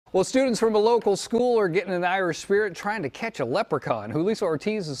Well, students from a local school are getting an Irish spirit trying to catch a leprechaun. Julissa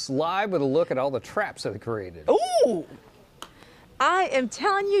Ortiz is live with a look at all the traps that they created. Ooh! I am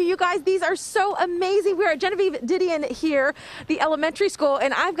telling you, you guys, these are so amazing. We're at Genevieve Didion here, the elementary school,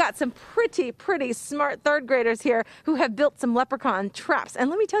 and I've got some pretty smart third graders here who have built some leprechaun traps.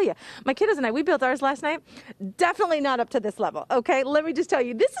 And let me tell you, my kiddos and I, we built ours last night. Definitely not up to this level, okay? Let me just tell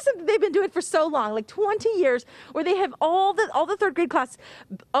you, this is something they've been doing for so long, like 20 years, where they have all the third grade class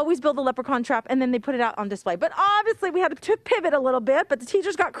always build a leprechaun trap, and then they put it out on display. But obviously, we had to pivot a little bit, but the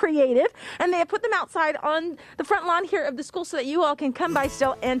teachers got creative, and they have put them outside on the front lawn here of the school so that you all can come by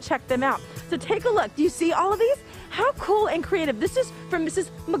still and check them out. So take a look. Do you see all of these? How cool and creative. This is from Mrs.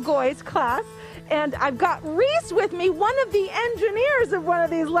 McGoy's class. And I've got Reese with me, one of the engineers of one of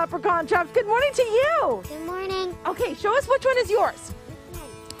these leprechaun traps. Good morning to you. Good morning. Okay, show us which one is yours.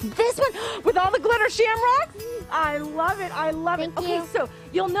 This one with all the glitter shamrocks? I love it. I love it. Okay, so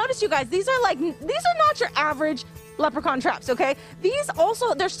you'll notice, you guys, these are not your average leprechaun traps, okay? These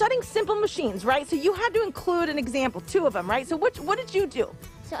also, they're studying simple machines, right? So you had to include an example, 2 of them, right? So what did you do?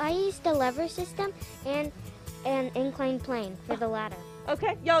 So I used the lever system and an inclined plane for the ladder.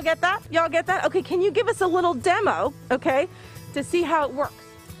 Okay, y'all get that? Y'all get that? Okay, can you give us a little demo, okay, to see how it works?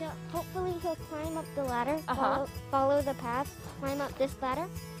 So hopefully he'll climb up the ladder, follow the path, climb up this ladder,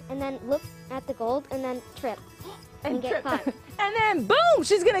 and then look at the gold and then trip. And get caught. And then boom,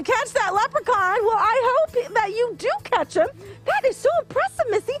 she's gonna catch that leprechaun. Well, I hope that you do catch him. That is so impressive,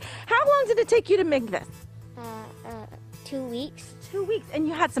 Missy. How long did it take you to make this? 2 weeks. 2 weeks, and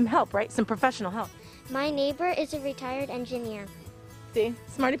you had some help, right? Some professional help. My neighbor is a retired engineer. See,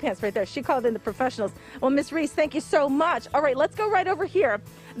 smarty pants right there. She called in the professionals. Well, Miss Reese, thank you so much. All right, let's go right over here.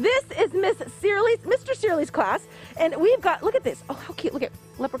 This is Mr. Searley's class, and we've got, look at this. Oh, how cute. Look at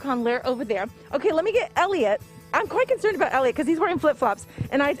Leprechaun Lair over there. Okay, let me get Elliot. I'm quite concerned about Elliot because he's wearing flip-flops,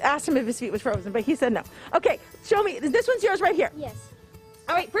 and I asked him if his feet was frozen, but he said no. Okay, show me. This one's yours right here. Yes.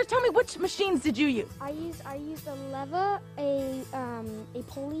 All right, first tell me, which machines did you use? I used a lever, a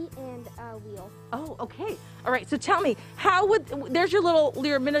pulley, and a wheel. Oh, okay. All right, so tell me, there's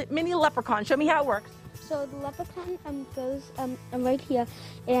your mini leprechaun. Show me how it works. So the leprechaun goes right here,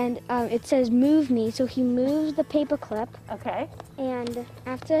 and it says move me, so he moves the paper clip. Okay. And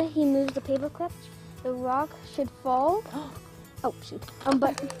after he moves the paper clip, the rock should fall. Oh shoot!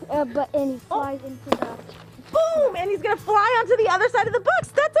 But and he flies into the. Boom! And he's gonna fly onto the other side of the box.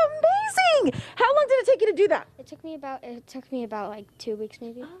 That's amazing! How long did it take you to do that? It took me about like 2 weeks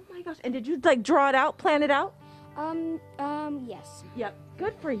maybe. Oh my gosh! And did you draw it out, plan it out? Yes. Yep.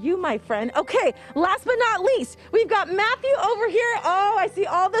 Good for you, my friend. Okay. Last but not least, we've got Matthew over here. Oh, I see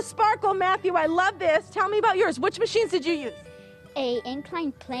all the sparkle, Matthew. I love this. Tell me about yours. Which machines did you use? A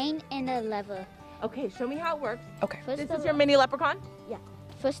inclined plane and a lever. Okay, show me how it works. Okay. First this is your mini leprechaun? Yeah.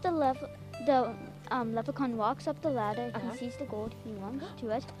 First the leprechaun walks up the ladder. He sees the gold. He runs to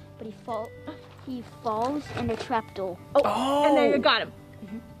it, but he falls in the trap door. Oh, and there you got him.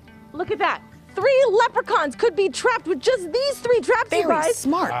 Look at that. 3 leprechauns could be trapped with just these 3 traps, you guys. Very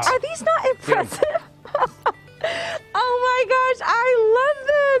smart. Are these not impressive? Oh my gosh, I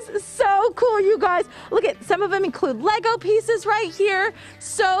love this. So cool, you guys. Look at, some of them include Lego pieces right here.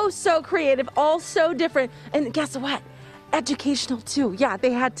 So creative, all so different. And guess what? Educational too. Yeah,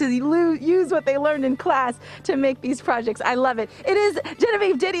 they had to use what they learned in class to make these projects. I love it. It is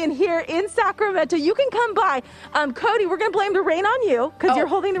Genevieve Didion here in Sacramento. You can come by. Cody, we're going to blame the rain on you because you're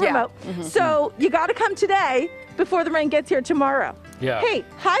holding the remote. So you got to come today before the rain gets here tomorrow. Yeah. Hey,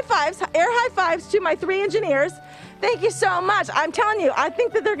 high fives, air high fives to my 3 engineers. Thank you so much. I'm telling you, I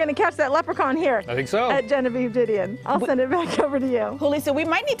think that they're going to catch that leprechaun here. I think so. At Genevieve Didion. I'll send it back over to you. Julissa, we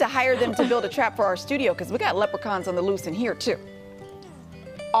might need to hire them to build a trap for our studio because we got leprechauns on the loose in here too.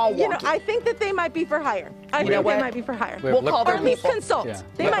 All you know, I think that they might be for hire. I think they might be for hire. We'll call or their at least people. consult. Yeah.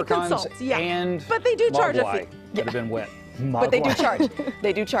 They might consult. Yeah. And but they do charge a fee. Could have been wet. But they do charge.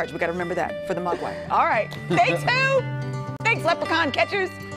 They do charge. We got to remember that for the mugwai. All right. Stay tuned. Thanks, leprechaun catchers.